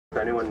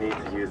anyone needs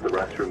to use the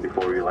restroom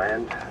before we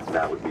land,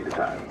 that would be the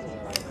time.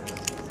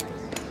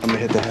 I'm gonna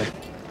hit the head.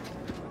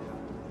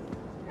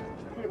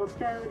 Table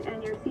stowed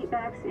and your seat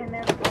backs in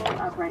their full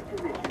upright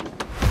position.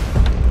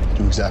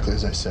 Do exactly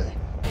as I say.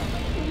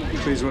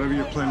 Please, whatever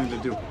you're planning to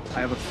do,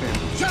 I have a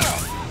family. Shut up!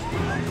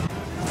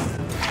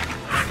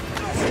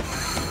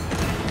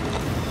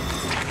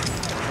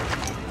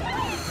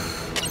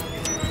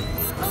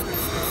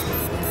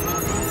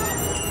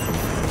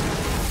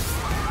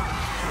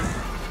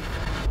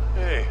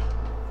 Hey,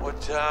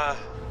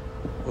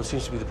 what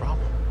seems to be the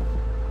problem?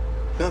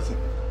 Nothing.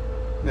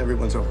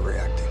 Everyone's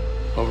overreacting.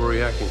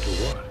 Overreacting to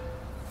what?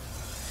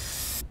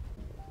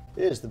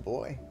 Here's the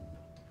boy.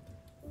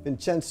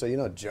 Vincenzo, you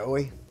know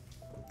Joey.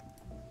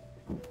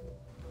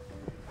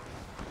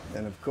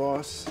 And of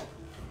course,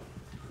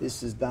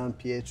 this is Don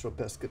Pietro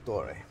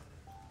Pescatore.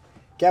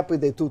 Capo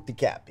de tutti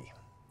capi.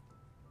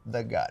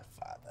 The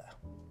Godfather.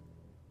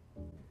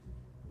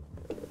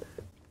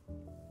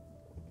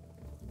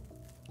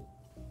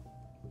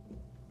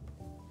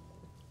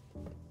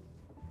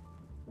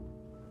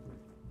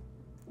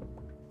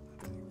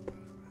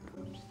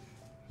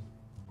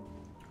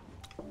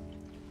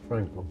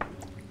 Franco.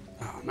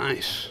 Oh,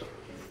 nice.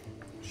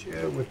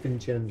 Share with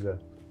Vincenzo.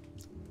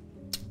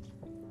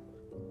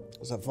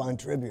 It's a fine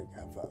tribute,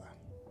 Godfather.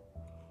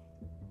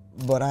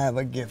 But I have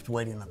a gift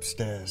waiting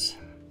upstairs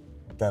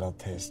that'll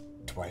taste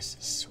twice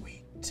as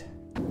sweet.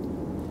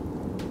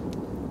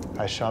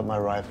 I shot my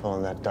rifle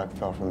and that duck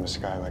fell from the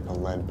sky like a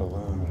lead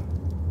balloon.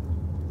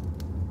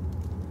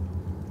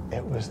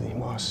 It was the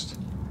most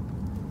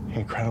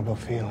incredible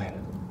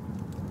feeling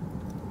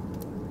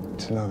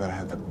to know that I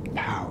had the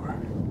power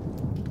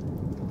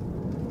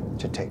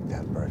to take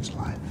that bird's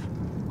life.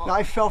 Now,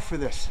 I fell for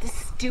this. This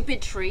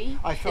stupid tree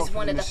is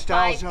one of the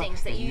 5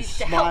 things that you used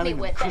to help me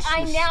with that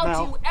I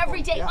now do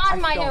every day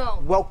on my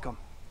own. Welcome.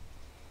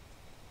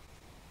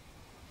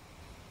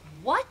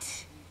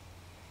 What?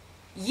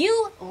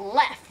 You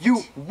left.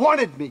 You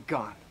wanted me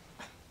gone.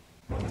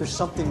 There's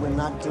something we're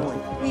not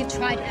doing. We've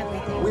tried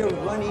everything. We're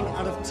running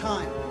out of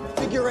time.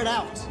 Figure it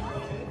out.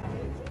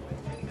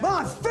 Come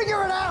on,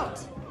 figure it out!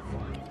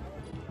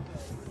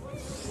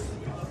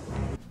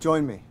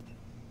 Join me.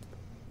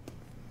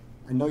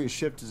 I know your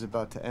shift is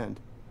about to end.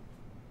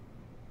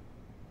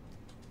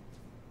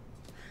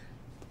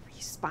 Are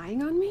you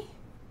spying on me?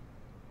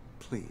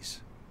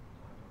 Please.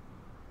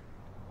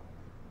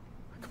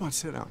 Come on,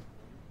 sit down.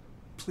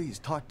 Please,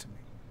 talk to me.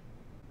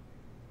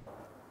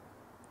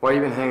 Why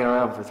you been hanging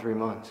around for 3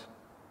 months?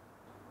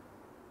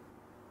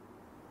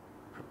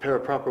 Prepare a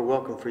proper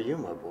welcome for you,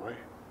 my boy.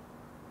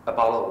 A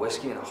bottle of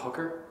whiskey and a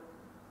hooker?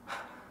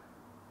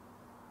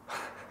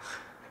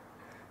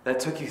 That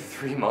took you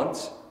 3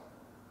 months?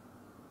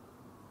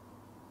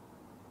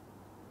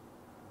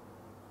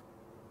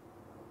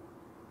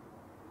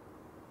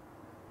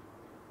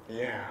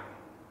 Yeah.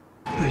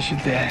 Where's your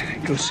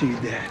dad? Go see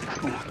your dad.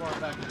 Go on.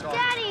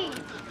 Daddy!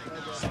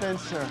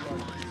 Spencer. Oh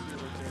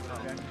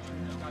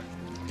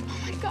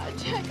my God,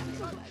 Jack, I'm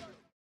so glad.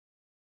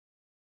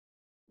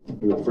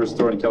 We were the first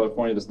store in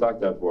California to stock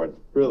that board.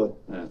 Really?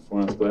 Yeah,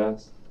 4-ounce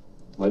glass.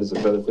 Light as a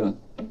feather feeling.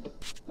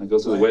 It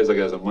goes through the waves like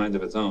it has a mind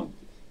of its own.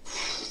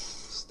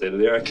 State of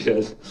the art,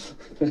 kid.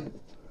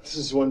 This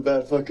is one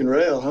bad fucking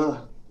rail,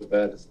 huh? The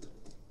baddest.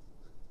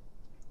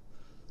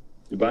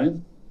 You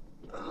buying?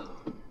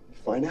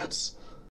 Finance?